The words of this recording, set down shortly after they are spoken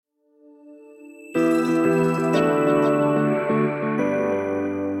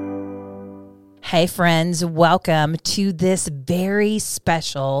Hey friends, welcome to this very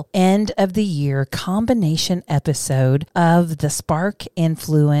special end of the year combination episode of the Spark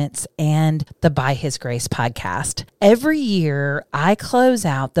Influence and the By His Grace podcast. Every year I close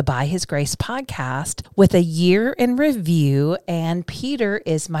out the By His Grace podcast with a year in review, and Peter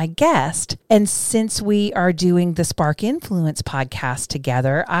is my guest. And since we are doing the Spark Influence podcast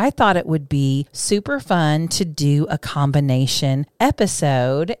together, I thought it would be super fun to do a combination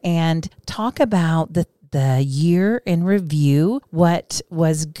episode and talk about the year in review, what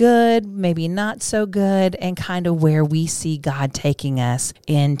was good, maybe not so good, and kind of where we see God taking us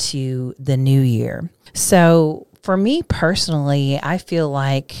into the new year. So for me personally, I feel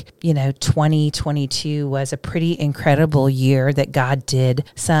like, 2022 was a pretty incredible year that God did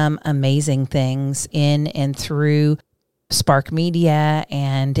some amazing things in and through Spark Media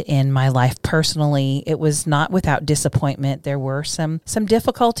and in my life personally. It was not without disappointment. There were some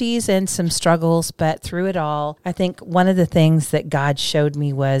difficulties and some struggles, but through it all, I think one of the things that God showed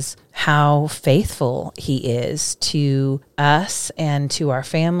me was how faithful He is to us and to our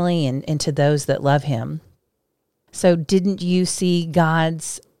family and to those that love Him. So didn't you see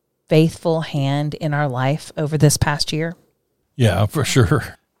God's faithful hand in our life over this past year? Yeah, for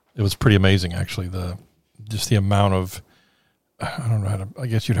sure. It was pretty amazing, actually. The amount of, I don't know I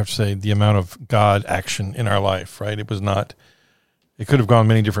guess you'd have to say the amount of God action in our life, right? It could have gone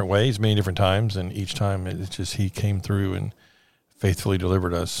many different ways, many different times, and each time He came through and faithfully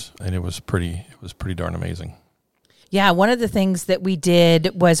delivered us, and it was pretty darn amazing. Yeah, one of the things that we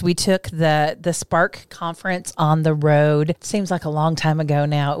did was we took the Spark conference on the road. It seems like a long time ago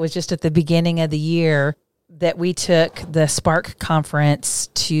now. It was just at the beginning of the year that we took the Spark conference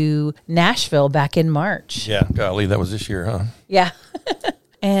to Nashville back in March. Yeah, golly, that was this year, huh? Yeah.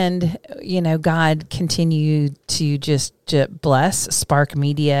 And, God continued to just bless Spark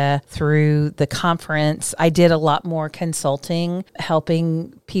Media through the conference. I did a lot more consulting,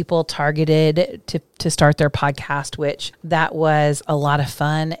 helping people targeted to start their podcast, which that was a lot of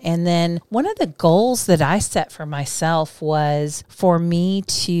fun. And then one of the goals that I set for myself was for me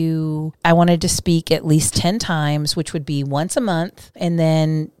I wanted to speak at least 10 times, which would be once a month. And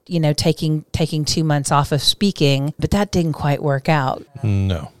then, taking 2 months off of speaking, but that didn't quite work out.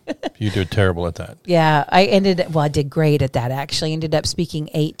 No, you did terrible at that. Yeah, I did great at that, actually. Ended up speaking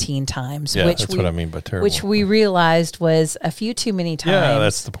 18 times. Yeah, that's what I mean by terrible. Which we realized was a few too many times. Yeah,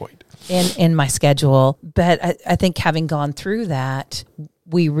 that's the point. In my schedule. But I think having gone through that,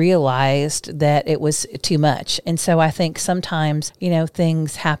 we realized that it was too much. And so I think sometimes,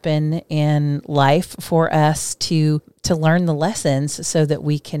 things happen in life for us to learn the lessons so that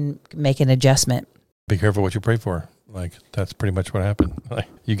we can make an adjustment. Be careful what you pray for. Like, that's pretty much what happened. Like,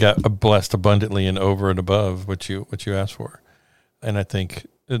 you got blessed abundantly and over and above what you asked for. And I think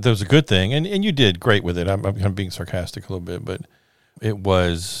that was a good thing. And you did great with it. I'm being sarcastic a little bit, but it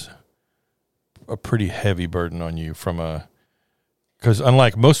was a pretty heavy burden on you because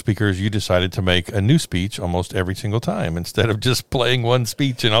unlike most speakers, you decided to make a new speech almost every single time. Instead of just playing one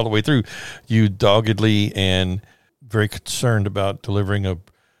speech and all the way through, you doggedly and very concerned about delivering a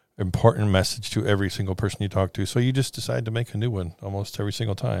important message to every single person you talk to. So you just decide to make a new one almost every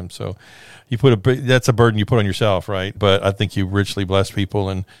single time. So that's a burden you put on yourself, right? But I think you richly blessed people,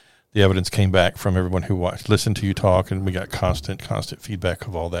 and the evidence came back from everyone who listened to you talk, and we got constant feedback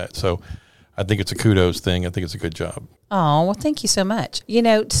of all that. So I think it's a kudos thing. I think it's a good job. Oh, well, thank you so much.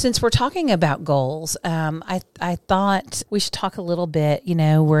 Since we're talking about goals, I thought we should talk a little bit.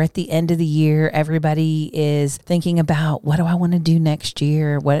 We're at the end of the year. Everybody is thinking about, what do I want to do next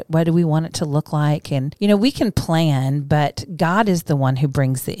year? What do we want it to look like? And, we can plan, but God is the one who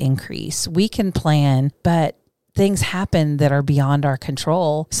brings the increase. We can plan, but things happen that are beyond our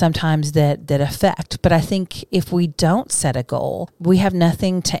control, sometimes that affect. But I think if we don't set a goal, we have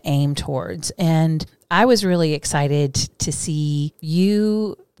nothing to aim towards. And I was really excited to see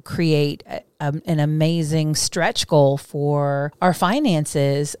you create an amazing stretch goal for our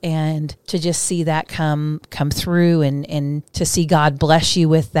finances, and to just see that come through and to see God bless you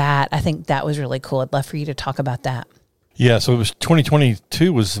with that. I think that was really cool. I'd love for you to talk about that. Yeah. So it was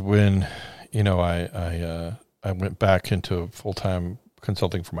 2022 was when, I went back into full-time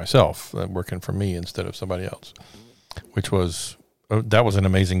consulting for myself, working for me instead of somebody else, which was, that was an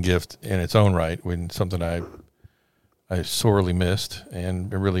amazing gift in its own right, when something I sorely missed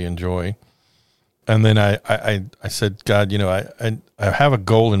and really enjoy. And then I said, God, I have a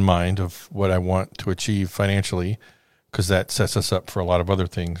goal in mind of what I want to achieve financially, because that sets us up for a lot of other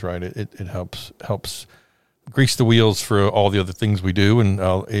things, right? It helps grease the wheels for all the other things we do and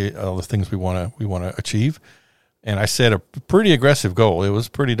all the things we want to achieve. And I set a pretty aggressive goal. It was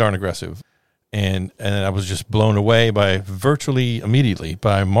pretty darn aggressive. And I was just blown away by virtually immediately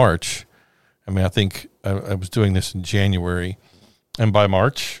by March. I mean, I think I was doing this in January, and by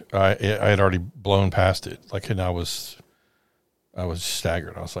March, I had already blown past it. Like, and I was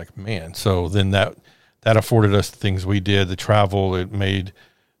staggered. I was like, man. So then that afforded us the things we did, the travel. It made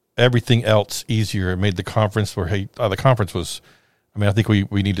everything else easier. It made the conference the conference was, I mean, I think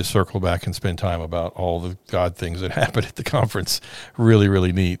we need to circle back and spend time about all the God things that happened at the conference. Really,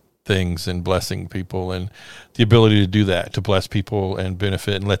 really neat things, and blessing people, and the ability to do that, to bless people and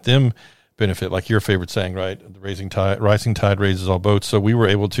benefit and let them benefit, like your favorite saying, right? The rising tide raises all boats. So we were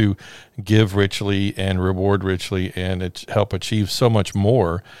able to give richly and reward richly and help achieve so much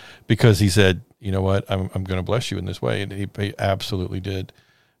more because he said, you know what, I'm going to bless you in this way. And he absolutely did.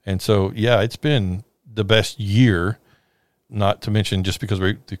 And so, yeah, it's been the best year, not to mention just because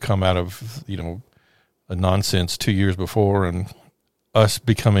we come out of, a nonsense 2 years before, and us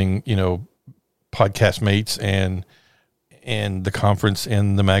becoming, podcast mates and the conference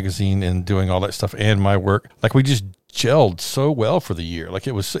and the magazine and doing all that stuff and my work. Like, we just gelled so well for the year. Like,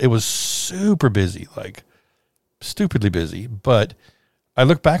 it was super busy, like stupidly busy, but I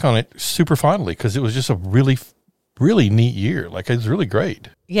look back on it super fondly because it was just a really, really neat year. Like, it was really great.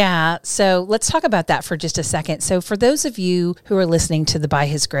 Yeah. So let's talk about that for just a second. So for those of you who are listening to the By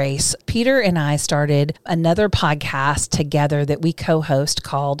His Grace, Peter and I started another podcast together that we co-host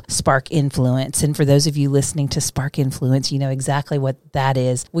called Spark Influence. And for those of you listening to Spark Influence, you know exactly what that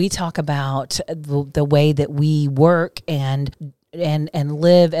is. We talk about the way that we work and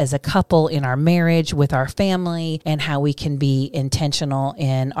live as a couple in our marriage with our family, and how we can be intentional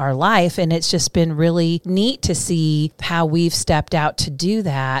in our life. And it's just been really neat to see how we've stepped out to do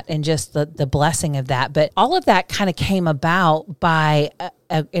that, and just the blessing of that. But all of that kind of came about by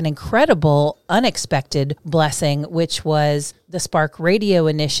an incredible, unexpected blessing, which was the Spark Radio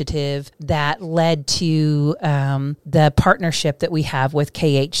initiative that led to the partnership that we have with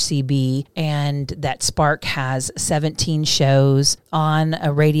KHCB, and that Spark has 17 shows on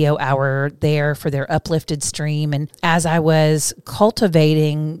a radio hour there for their uplifted stream. And as I was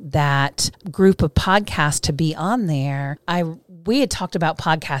cultivating that group of podcasts to be on there, we had talked about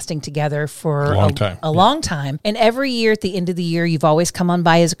podcasting together for a long time. And every year at the end of the year, you've always come on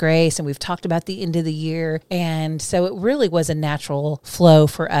By His Grace, and we've talked about the end of the year. And so it really was a natural flow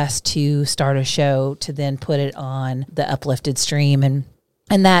for us to start a show to then put it on the uplifted stream. And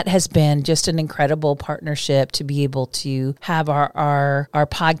that has been just an incredible partnership to be able to have our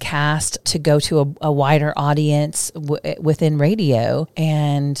podcast to go to a wider audience within radio.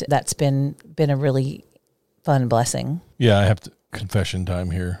 And that's been a really fun blessing. Yeah, I have confession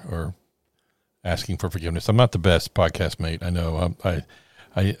time here, or asking for forgiveness. I'm not the best podcast mate. I know.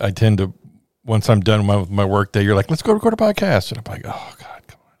 I tend to, once I'm done with my work day, you're like, let's go record a podcast. And I'm like, oh God,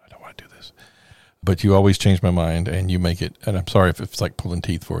 come on, I don't want to do this. But you always change my mind, and you make it, and I'm sorry if it's like pulling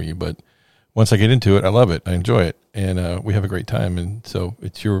teeth for you, but once I get into it, I love it. I enjoy it. And we have a great time. And so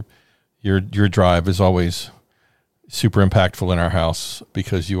it's your drive is always super impactful in our house,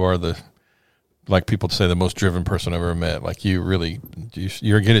 because you are like people say, the most driven person I've ever met. Like, you're a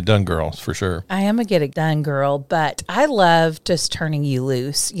get it done girl, for sure. I am a get it done girl, but I love just turning you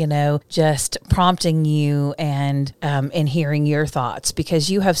loose, just prompting you and hearing your thoughts,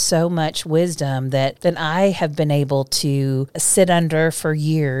 because you have so much wisdom that I have been able to sit under for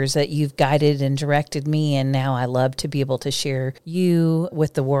years, that you've guided and directed me. And now I love to be able to share you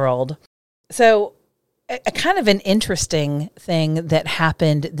with the world. So a kind of an interesting thing that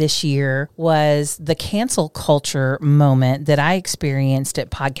happened this year was the cancel culture moment that I experienced at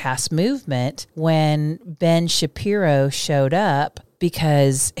Podcast Movement when Ben Shapiro showed up,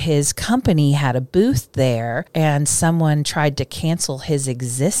 because his company had a booth there and someone tried to cancel his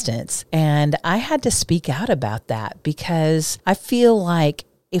existence. And I had to speak out about that, because I feel like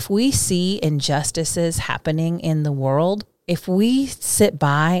if we see injustices happening in the world, if we sit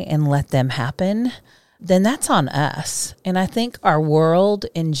by and let them happen, then that's on us. And I think our world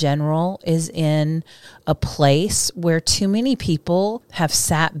in general is in a place where too many people have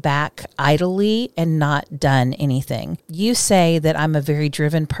sat back idly and not done anything. You say that I'm a very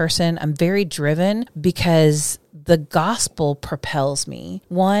driven person. I'm very driven because the gospel propels me.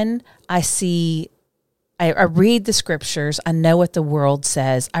 One, I see I read the scriptures. I know what the world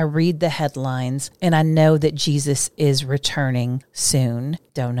says. I read the headlines, and I know that Jesus is returning soon.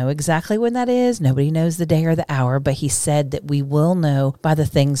 Don't know exactly when that is. Nobody knows the day or the hour, but he said that we will know by the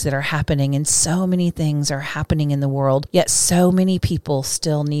things that are happening. And so many things are happening in the world, yet so many people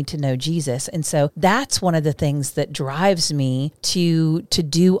still need to know Jesus. And so that's one of the things that drives me to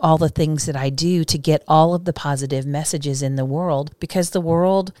do all the things that I do, to get all of the positive messages in the world, because the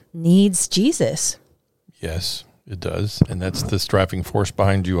world needs Jesus. Yes, it does. And that's the driving force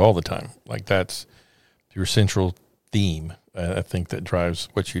behind you all the time. Like that's your central theme, I think, that drives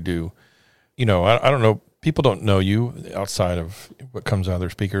what you do. I don't know. People don't know you outside of what comes out of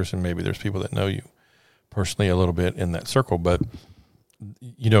their speakers, and maybe there's people that know you personally a little bit in that circle. But,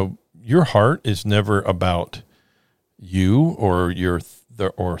 your heart is never about you or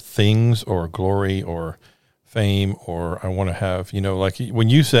or things or glory or fame, or I want to have, like when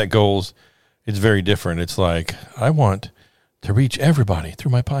you set goals, it's very different. It's like, I want to reach everybody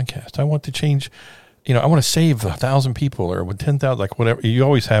through my podcast. I want to change, I want to save 1,000 people or 10,000, like whatever. You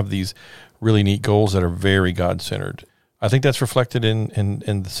always have these really neat goals that are very God-centered. I think that's reflected in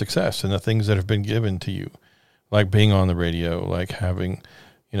the success and the things that have been given to you, like being on the radio, like having,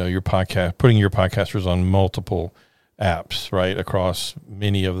 your podcast, putting your podcasters on multiple apps, right, across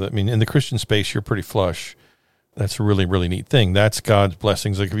many of the, in the Christian space, you're pretty flush. That's a really, really neat thing. That's God's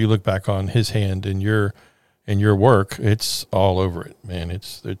blessings. Like if you look back on his hand in your work, it's all over it, man.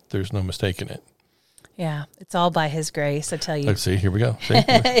 There's no mistaking it. Yeah, it's all by his grace, I tell you. Let's see, here we go.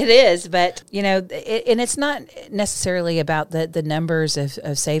 It is, but, and it's not necessarily about the numbers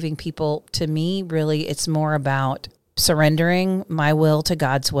of saving people. To me, really, it's more about surrendering my will to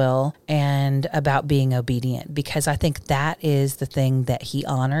God's will and about being obedient, because I think that is the thing that he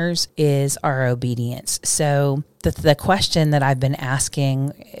honors, is our obedience. So the question that I've been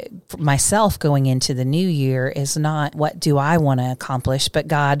asking myself going into the new year is not what do I want to accomplish, but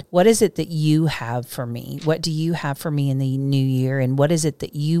God, what is it that you have for me? What do you have for me in the new year? And what is it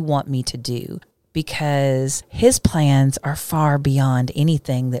that you want me to do? Because his plans are far beyond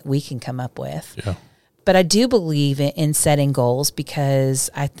anything that we can come up with. Yeah. But I do believe in setting goals, because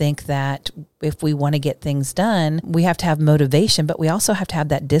I think that if we want to get things done, we have to have motivation, but we also have to have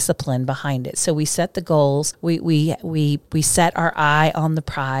that discipline behind it. So we set the goals, we set our eye on the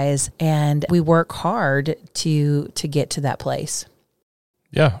prize, and we work hard to get to that place.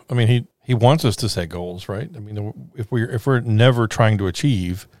 Yeah, he wants us to set goals, right? If we're never trying to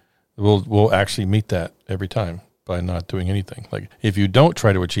achieve, we'll actually meet that every time by not doing anything. Like if you don't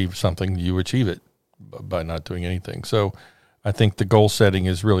try to achieve something, you achieve it by not doing anything. So I think the goal setting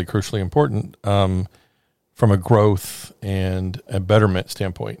is really crucially important from a growth and a betterment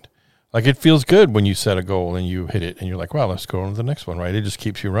standpoint. Like it feels good when you set a goal and you hit it and you're like, wow, let's go on to the next one, right? It just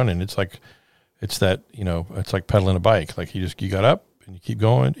keeps you running. It's like pedaling a bike. Like you got up and you keep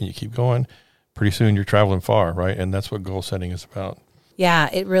going and you keep going. Pretty soon you're traveling far, right? And that's what goal setting is about. Yeah,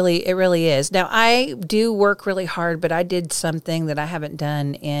 it really is. Now, I do work really hard, but I did something that I haven't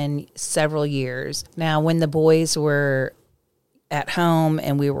done in several years. Now, when the boys were at home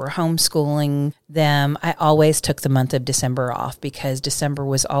and we were homeschooling them, I always took the month of December off, because December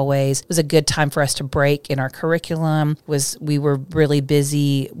was a good time for us to break in our curriculum. We were really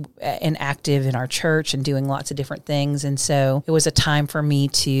busy and active in our church and doing lots of different things. And so it was a time for me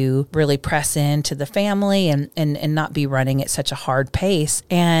to really press into the family and not be running at such a hard pace.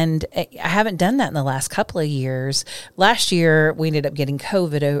 And I haven't done that in the last couple of years. Last year, we ended up getting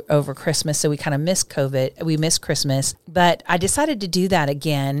COVID over Christmas, so we kind of missed COVID. We missed Christmas. But I decided to do that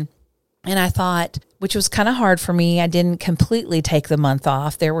again. And I thought, which was kind of hard for me, I didn't completely take the month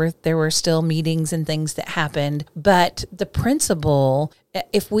off. There were still meetings and things that happened. But the principle,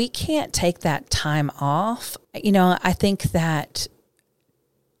 if we can't take that time off, I think that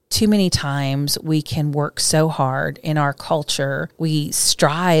too many times we can work so hard in our culture. We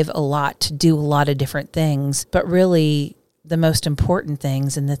strive a lot to do a lot of different things, but really the most important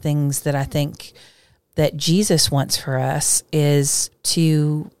things, and the things that I think that Jesus wants for us, is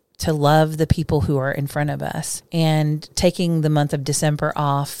to love the people who are in front of us. And taking the month of December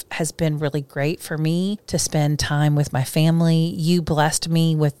off has been really great for me to spend time with my family. You blessed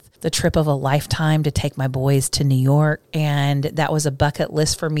me with the trip of a lifetime to take my boys to New York. And that was a bucket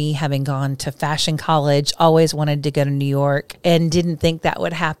list for me, having gone to fashion college, always wanted to go to New York and didn't think that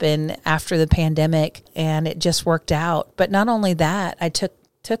would happen after the pandemic. And it just worked out. But not only that, I took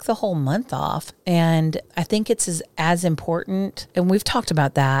the whole month off. And I think it's as important, and we've talked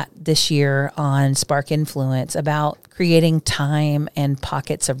about that this year on Spark Influence, about creating time and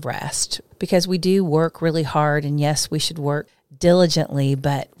pockets of rest, because we do work really hard. And yes, we should work diligently,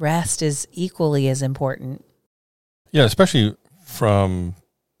 but rest is equally as important. Yeah, especially from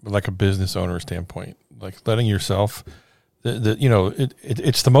like a business owner standpoint, like letting yourself,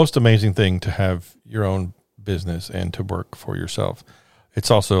 it's the most amazing thing to have your own business and to work for yourself.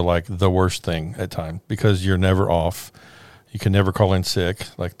 It's also like the worst thing at times because you're never off. You can never call in sick.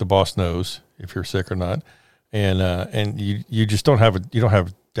 Like the boss knows if you're sick or not. And you just don't have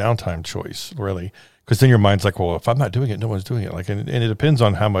downtime choice really. Because then your mind's like, well, if I'm not doing it, no one's doing it. Like, and it depends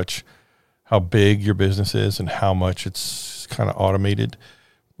on how big your business is and how much it's kind of automated,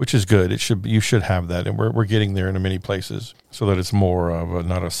 which is good. You should have that, and we're getting there in many places, so that it's more of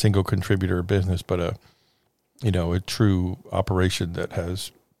not a single contributor business, but a true operation that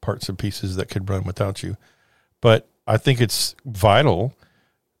has parts and pieces that could run without you. But I think it's vital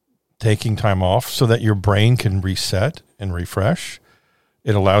taking time off so that your brain can reset and refresh.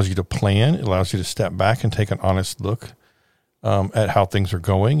 It allows you to plan. It allows you to step back and take an honest look at how things are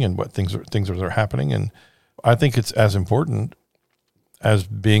going and what things are happening. And I think it's as important as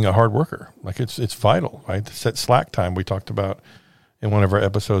being a hard worker. Like it's vital, right? Set slack time we talked about in one of our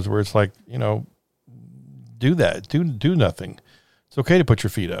episodes where it's like, do that. Do nothing. It's okay to put your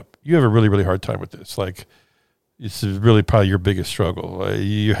feet up. You have a really, really hard time with this. Like this is really probably your biggest struggle.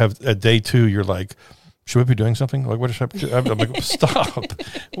 You have at day 2, you're like, should we be doing something? Like, what is happening? I'm like, stop.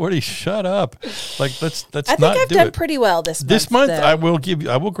 Woody, shut up. Like, let's not do it. I think I've done pretty well this month. This month, I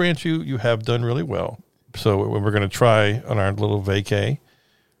will grant you have done really well. So we're going to try on our little vacay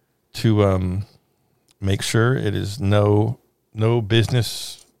to make sure it is no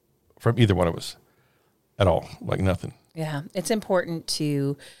business from either one of us at all, like nothing. Yeah, it's important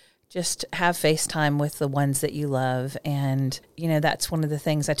to just have FaceTime with the ones that you love. And, that's one of the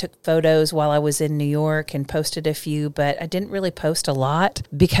things. I took photos while I was in New York and posted a few, but I didn't really post a lot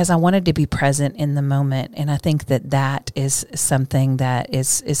because I wanted to be present in the moment. And I think that is something that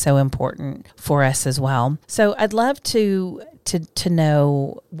is so important for us as well. So I'd love to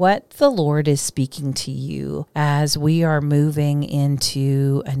know what the Lord is speaking to you as we are moving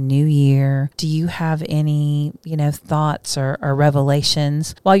into a new year. Do you have any, thoughts or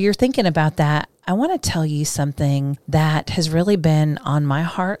revelations? While you're thinking about that, I want to tell you something that has really been on my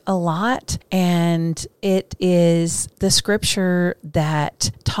heart a lot, and it is the scripture that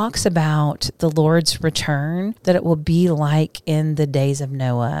talks about the Lord's return, that it will be like in the days of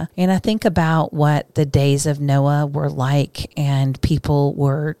Noah. And I think about what the days of Noah were like, and people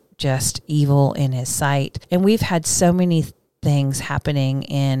were just evil in his sight. And we've had so many things happening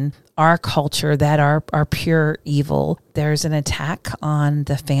in our culture that are pure evil. There's an attack on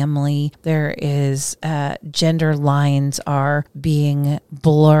the family. There is gender lines are being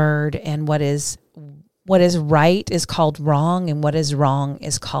blurred, and what is right is called wrong, and what is wrong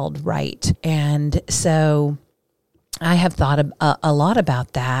is called right. And so I have thought a lot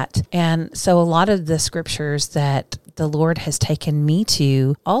about that. And so a lot of the scriptures that the Lord has taken me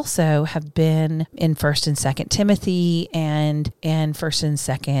to also have been in 1st and 2nd Timothy and in 1st and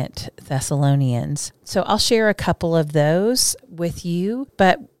 2nd Thessalonians. So I'll share a couple of those with you,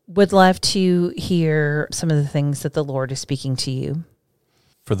 but would love to hear some of the things that the Lord is speaking to you.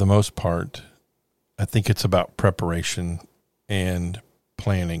 For the most part, I think it's about preparation and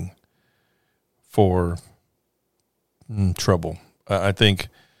planning for trouble. I think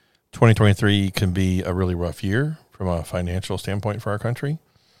 2023 can be a really rough year from a financial standpoint for our country.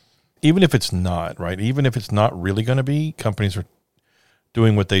 Even if it's not, right? Even if it's not really going to be, companies are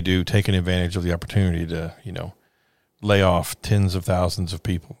doing what they do, taking advantage of the opportunity to, lay off tens of thousands of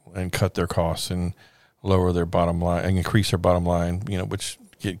people and cut their costs and lower their bottom line and increase their bottom line, which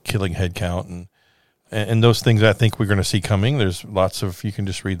get killing headcount and those things I think we're going to see coming. There's lots of, you can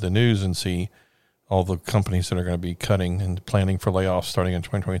just read the news and see all the companies that are going to be cutting and planning for layoffs starting in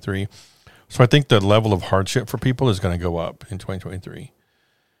 2023. So I think the level of hardship for people is going to go up in 2023.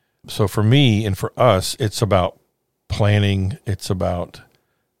 So for me and for us, it's about planning. It's about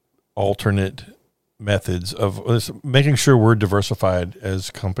alternate methods of making sure we're diversified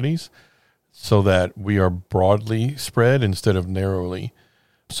as companies so that we are broadly spread instead of narrowly,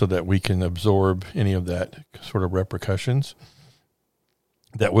 so that we can absorb any of that sort of repercussions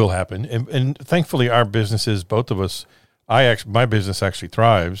that will happen. And thankfully our businesses, both of us, my business actually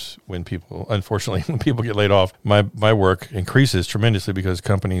thrives when people get laid off. My work increases tremendously because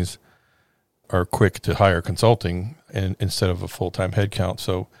companies are quick to hire consulting instead of a full-time headcount.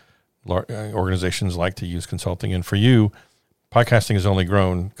 So organizations like to use consulting. And for you, podcasting has only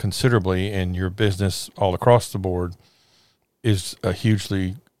grown considerably, and your business all across the board is a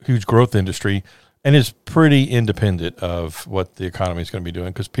huge growth industry. and it's pretty independent of what the economy is going to be doing,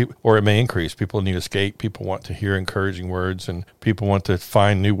 because people, or it may increase. People need escape. People want to hear encouraging words, and people want to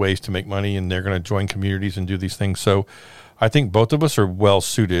find new ways to make money, and they're going to join communities and do these things. So I think both of us are well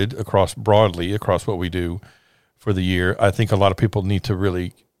suited broadly across what we do for the year. I think a lot of people need to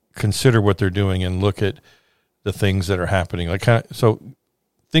really consider what they're doing and look at the things that are happening. So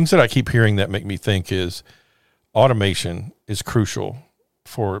things that I keep hearing that make me think is automation is crucial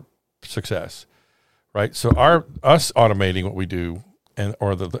for success, right? So us automating what we do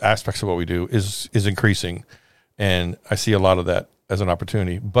or the aspects of what we do is increasing. And I see a lot of that as an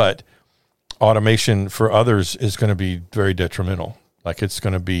opportunity, but automation for others is going to be very detrimental. Like it's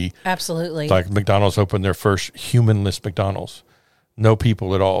going to be absolutely like McDonald's opened their first humanless McDonald's. No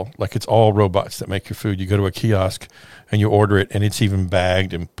people at all. Like it's all robots that make your food. You go to a kiosk and you order it, and it's even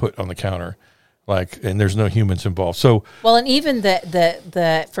bagged and put on the counter. And there's no humans involved. So well, and even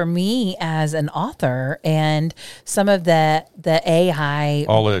the for me as an author, and some of the AI,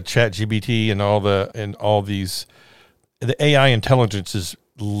 all the ChatGPT and all these, the AI intelligence is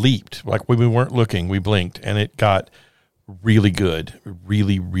leaped. Like we weren't looking, we blinked, and it got really good,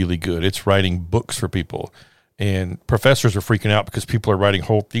 really, really good. It's writing books for people, and professors are freaking out because people are writing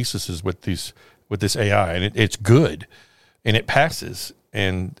whole theses with this AI, and it's good, and it passes.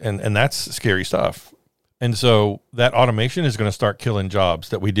 And that's scary stuff. And so that automation is going to start killing jobs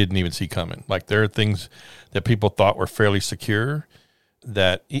that we didn't even see coming. Like there are things that people thought were fairly secure,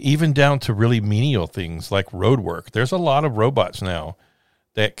 that even down to really menial things like road work. There's a lot of robots now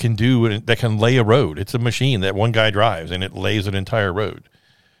that can lay a road. It's a machine that one guy drives, and it lays an entire road.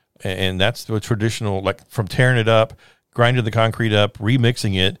 And that's the traditional, like from tearing it up, grinding the concrete up,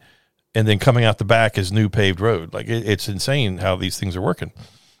 remixing it, and then coming out the back is new paved road. Like it's insane how these things are working.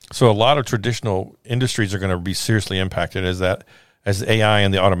 So a lot of traditional industries are going to be seriously impacted as the AI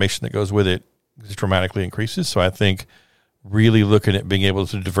and the automation that goes with it dramatically increases. So I think really looking at being able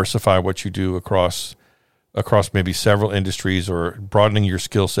to diversify what you do across maybe several industries, or broadening your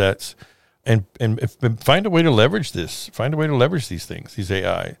skill sets, and find a way to leverage this. Find a way to leverage these things,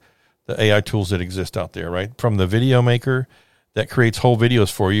 the AI tools that exist out there, right? From the video maker that creates whole videos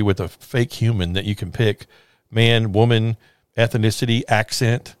for you with a fake human that you can pick, man, woman, ethnicity,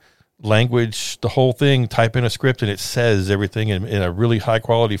 accent, language, the whole thing, type in a script, and it says everything in a really high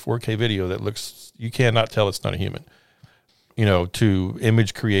quality 4K video that looks, you cannot tell it's not a human. To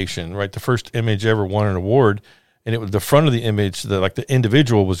image creation, right? The first image ever won an award, and it was the front of the image, the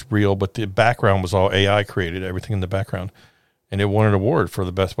individual was real, but the background was all AI created, everything in the background. And it won an award for one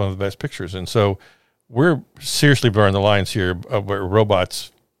of the best pictures. And so we're seriously blurring the lines here of where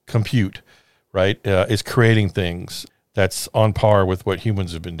robots compute, right? Is creating things that's on par with what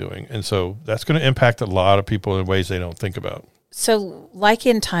humans have been doing. And so that's going to impact a lot of people in ways they don't think about. So like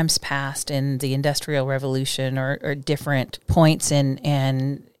in times past in the Industrial Revolution or different points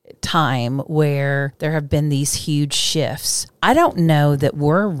in time where there have been these huge shifts, I don't know that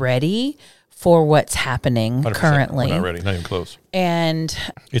we're ready for what's happening 100%. currently. We're not ready, not even close. And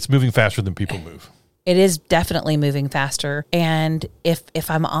it's moving faster than people move. It is definitely moving faster. And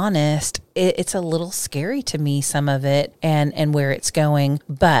if I'm honest, it's a little scary to me, some of it and where it's going.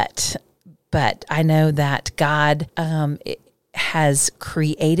 But I know that God has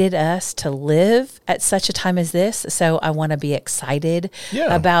created us to live at such a time as this. So I want to be excited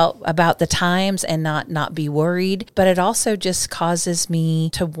about the times and not be worried. But it also just causes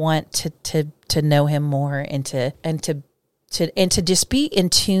me to want to know him more and to just be in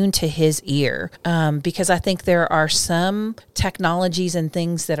tune to his ear, because I think there are some technologies and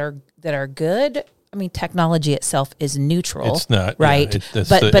things that are good. I mean, technology itself is neutral. It's not, right? Yeah,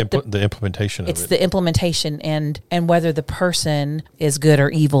 the implementation of it. It's the implementation and whether the person is good or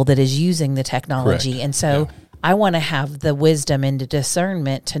evil that is using the technology. Correct. And so I want to have the wisdom and the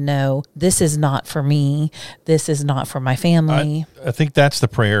discernment to know this is not for me. This is not for my family. I think that's the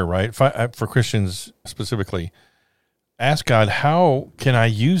prayer, right? For Christians specifically, ask God, how can I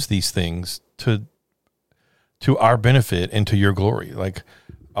use these things to our benefit and to your glory? Like,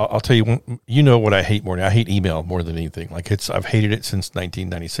 I'll tell you, what I hate more than I hate email more than anything. Like I've hated it since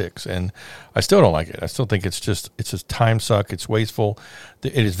 1996, and I still don't like it. I still think it's a time suck. It's wasteful.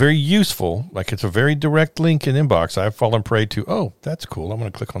 It is very useful. Like it's a very direct link in inbox. I've fallen prey to, oh, that's cool. I'm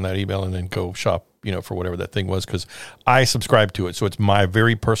going to click on that email and then go shop, for whatever that thing was, because I subscribe to it. So it's my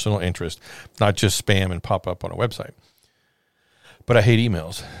very personal interest, not just spam and pop up on a website. But I hate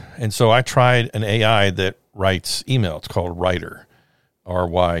emails. And so I tried an AI that writes email. It's called Rytr.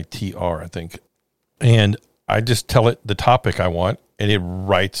 RYTR, I think. And I just tell it the topic I want, and it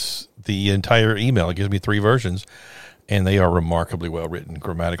writes the entire email. It gives me 3 versions, and they are remarkably well written,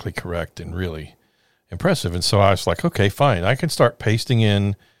 grammatically correct, and really impressive. And so I was like, okay, fine. I can start pasting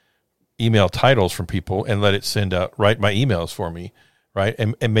in email titles from people and let it write my emails for me. Right.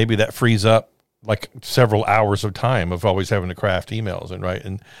 And maybe that frees up like several hours of time of always having to craft emails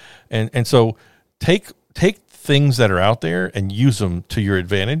and so take things that are out there and use them to your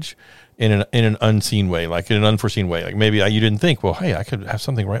advantage in an unseen way, like in an unforeseen way. Like maybe you didn't think, well, hey, I could have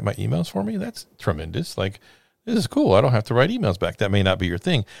something write my emails for me. That's tremendous. Like, this is cool. I don't have to write emails back. That may not be your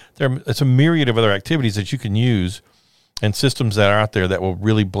thing. It's a myriad of other activities that you can use and systems that are out there that will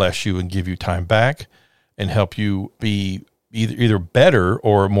really bless you and give you time back and help you be either better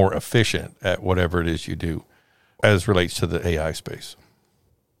or more efficient at whatever it is you do as relates to the AI space.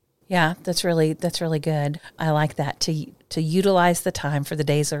 Yeah, that's really good. I like that, to utilize the time for the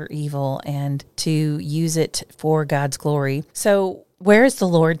days are evil and to use it for God's glory. So where is the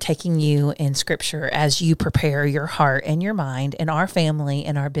Lord taking you in Scripture as you prepare your heart and your mind and our family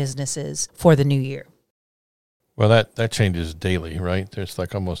and our businesses for the new year? Well, that changes daily, right? There's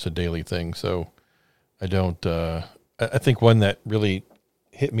like almost a daily thing. So I don't, I think one that really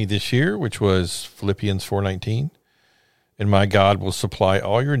hit me this year, which was Philippians 4:19. And my God will supply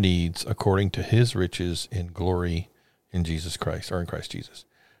all your needs according to his riches in glory in Jesus Christ, or in Christ Jesus.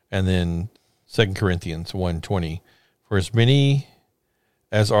 And then 2 Corinthians 1:20, for as many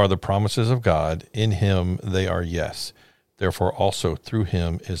as are the promises of God, in him they are yes. Therefore also through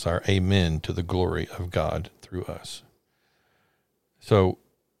him is our amen to the glory of God through us. So,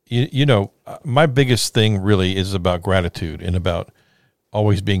 you know, my biggest thing really is about gratitude and about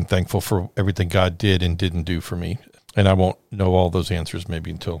always being thankful for everything God did and didn't do for me. And I won't know all those answers maybe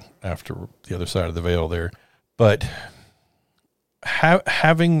until after the other side of the veil there. But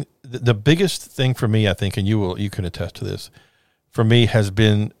having the biggest thing for me, I think, and you can attest to this, for me has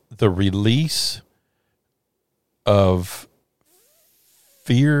been the release of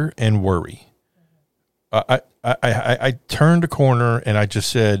fear and worry. I turned a corner and I just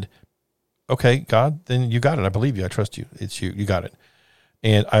said, okay, God, then you got it. I believe you. I trust you. It's you. You got it.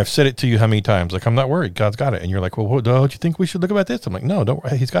 And I've said it to you how many times? Like, I'm not worried. God's got it. And you're like, well, don't you think we should look about this? I'm like, no, don't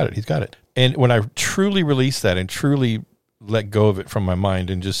worry. He's got it. He's got it. And when I truly released that and truly let go of it from my mind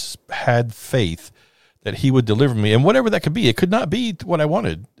and just had faith that he would deliver me, and whatever that could be, it could not be what I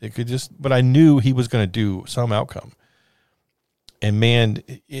wanted. It could but I knew he was going to do some outcome. And man,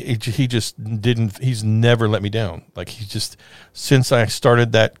 he just didn't, he's never let me down. Like, he just, since I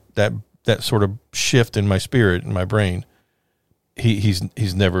started that sort of shift in my spirit and my brain,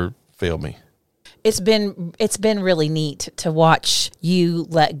 he's never failed me. It's been really neat to watch you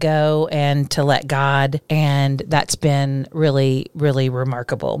let go and to let God, and that's been really, really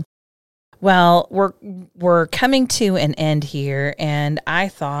remarkable. Well, we're coming to an end here, and I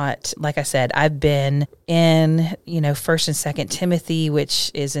thought, like I said, I've been in, 1st and 2nd Timothy,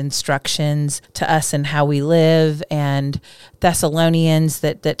 which is instructions to us and how we live, and Thessalonians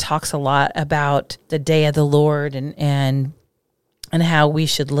that talks a lot about the day of the Lord and how we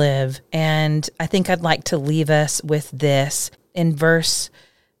should live. And I think I'd like to leave us with this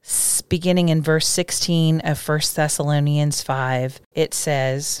beginning in verse 16 of 1 Thessalonians 5. It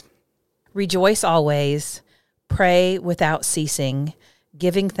says, rejoice always, pray without ceasing,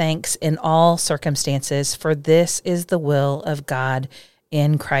 giving thanks in all circumstances, for this is the will of God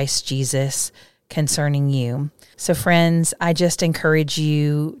in Christ Jesus concerning you. So friends, I just encourage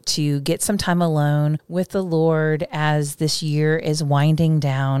you to get some time alone with the Lord as this year is winding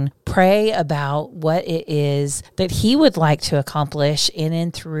down. Pray about what it is that he would like to accomplish in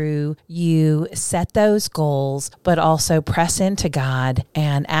and through you. Set those goals, but also press into God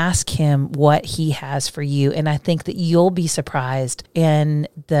and ask him what he has for you. And I think that you'll be surprised in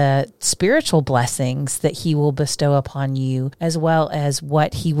the spiritual blessings that he will bestow upon you, as well as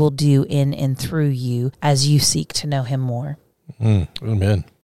what he will do in and through you as you seek to know him more. Amen.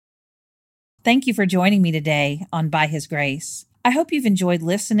 Thank you for joining me today on By His Grace. I hope you've enjoyed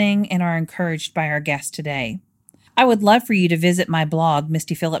listening and are encouraged by our guest today. I would love for you to visit my blog,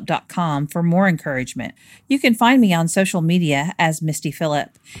 mistyphillip.com, for more encouragement. You can find me on social media as Misty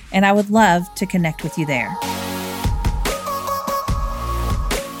Phillip, and I would love to connect with you there.